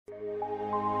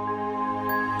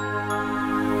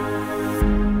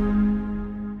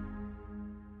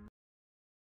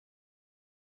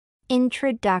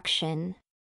Introduction.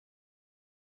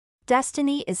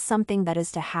 Destiny is something that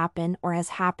is to happen or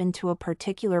has happened to a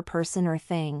particular person or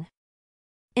thing.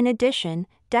 In addition,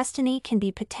 destiny can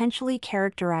be potentially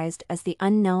characterized as the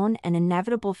unknown and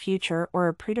inevitable future or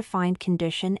a predefined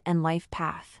condition and life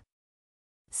path.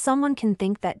 Someone can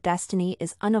think that destiny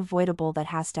is unavoidable,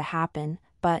 that has to happen,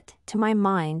 but, to my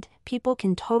mind, people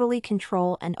can totally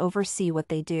control and oversee what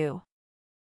they do.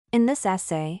 In this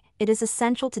essay, it is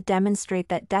essential to demonstrate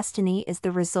that destiny is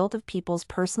the result of people's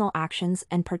personal actions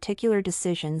and particular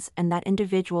decisions, and that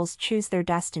individuals choose their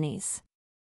destinies.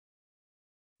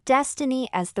 Destiny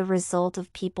as the result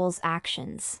of people's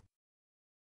actions.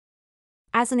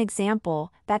 As an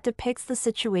example that depicts the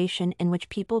situation in which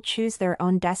people choose their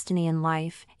own destiny in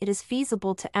life, it is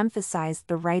feasible to emphasize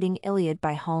the writing Iliad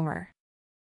by Homer.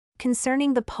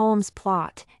 Concerning the poem's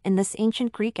plot, in this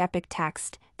ancient Greek epic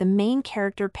text, the main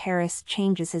character Paris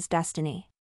changes his destiny.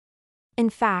 In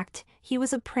fact, he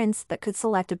was a prince that could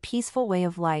select a peaceful way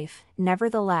of life.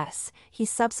 Nevertheless, he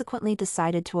subsequently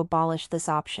decided to abolish this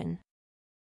option.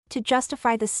 To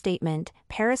justify this statement,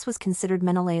 Paris was considered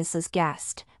Menelaus's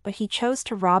guest, but he chose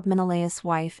to rob Menelaus'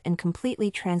 wife and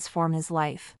completely transform his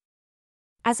life.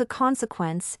 As a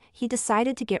consequence, he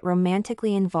decided to get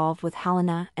romantically involved with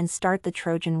Helena and start the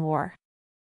Trojan War.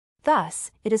 Thus,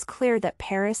 it is clear that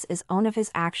Paris is owner of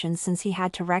his actions, since he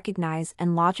had to recognize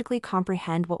and logically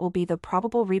comprehend what will be the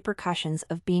probable repercussions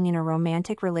of being in a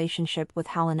romantic relationship with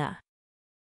Helena.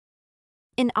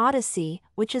 In Odyssey,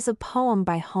 which is a poem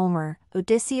by Homer,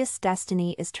 Odysseus'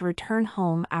 destiny is to return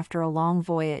home after a long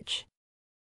voyage.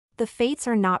 The fates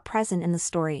are not present in the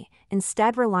story,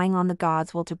 instead relying on the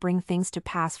gods will to bring things to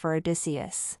pass for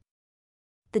Odysseus.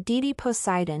 The deity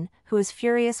Poseidon, who is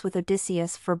furious with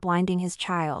Odysseus for blinding his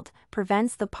child,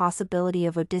 prevents the possibility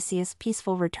of Odysseus'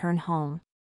 peaceful return home.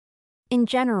 In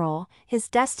general, his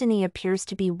destiny appears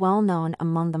to be well known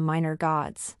among the minor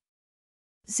gods.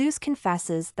 Zeus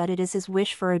confesses that it is his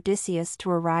wish for Odysseus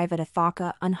to arrive at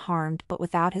Ithaca unharmed but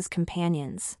without his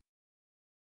companions.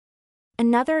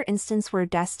 Another instance where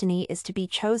destiny is to be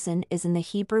chosen is in the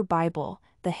Hebrew Bible,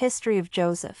 the history of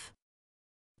Joseph.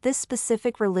 This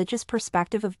specific religious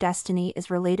perspective of destiny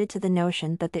is related to the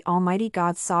notion that the Almighty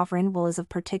God's sovereign will is of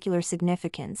particular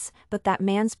significance, but that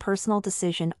man's personal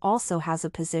decision also has a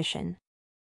position.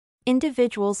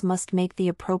 Individuals must make the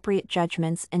appropriate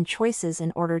judgments and choices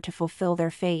in order to fulfill their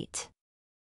fate.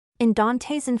 In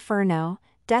Dante's Inferno,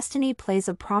 destiny plays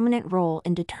a prominent role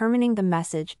in determining the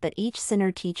message that each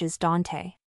sinner teaches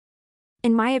Dante.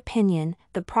 In my opinion,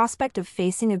 the prospect of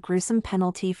facing a gruesome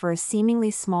penalty for a seemingly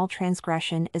small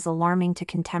transgression is alarming to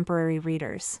contemporary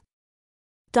readers.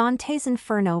 Dante's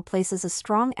Inferno places a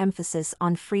strong emphasis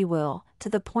on free will, to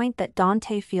the point that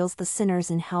Dante feels the sinners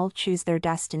in hell choose their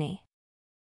destiny.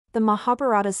 The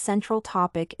Mahabharata's central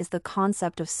topic is the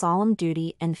concept of solemn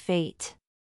duty and fate.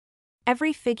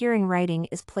 Every figure in writing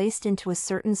is placed into a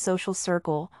certain social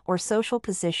circle or social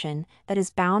position that is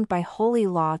bound by holy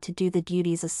law to do the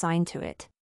duties assigned to it.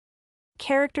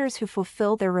 Characters who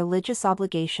fulfill their religious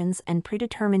obligations and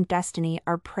predetermined destiny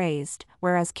are praised,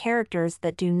 whereas characters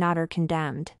that do not are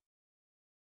condemned.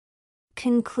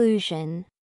 Conclusion.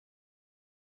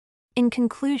 In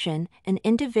conclusion, an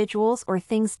individual's or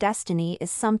thing's destiny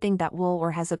is something that will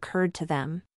or has occurred to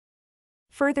them.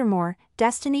 Furthermore,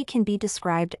 destiny can be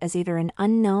described as either an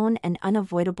unknown and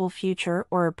unavoidable future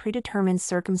or a predetermined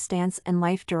circumstance and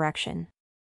life direction.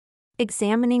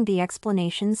 Examining the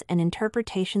explanations and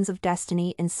interpretations of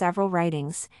destiny in several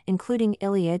writings, including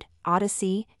Iliad,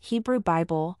 Odyssey, Hebrew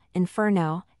Bible,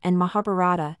 Inferno, and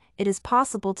Mahabharata, it is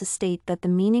possible to state that the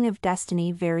meaning of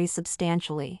destiny varies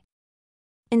substantially.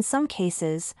 In some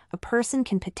cases, a person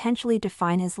can potentially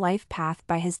define his life path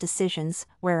by his decisions,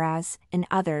 whereas, in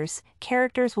others,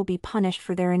 characters will be punished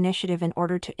for their initiative in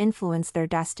order to influence their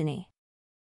destiny.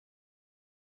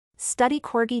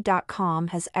 StudyCorgi.com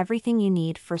has everything you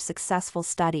need for successful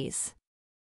studies.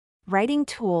 Writing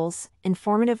tools,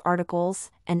 informative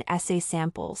articles, and essay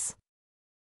samples.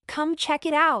 Come check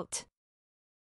it out!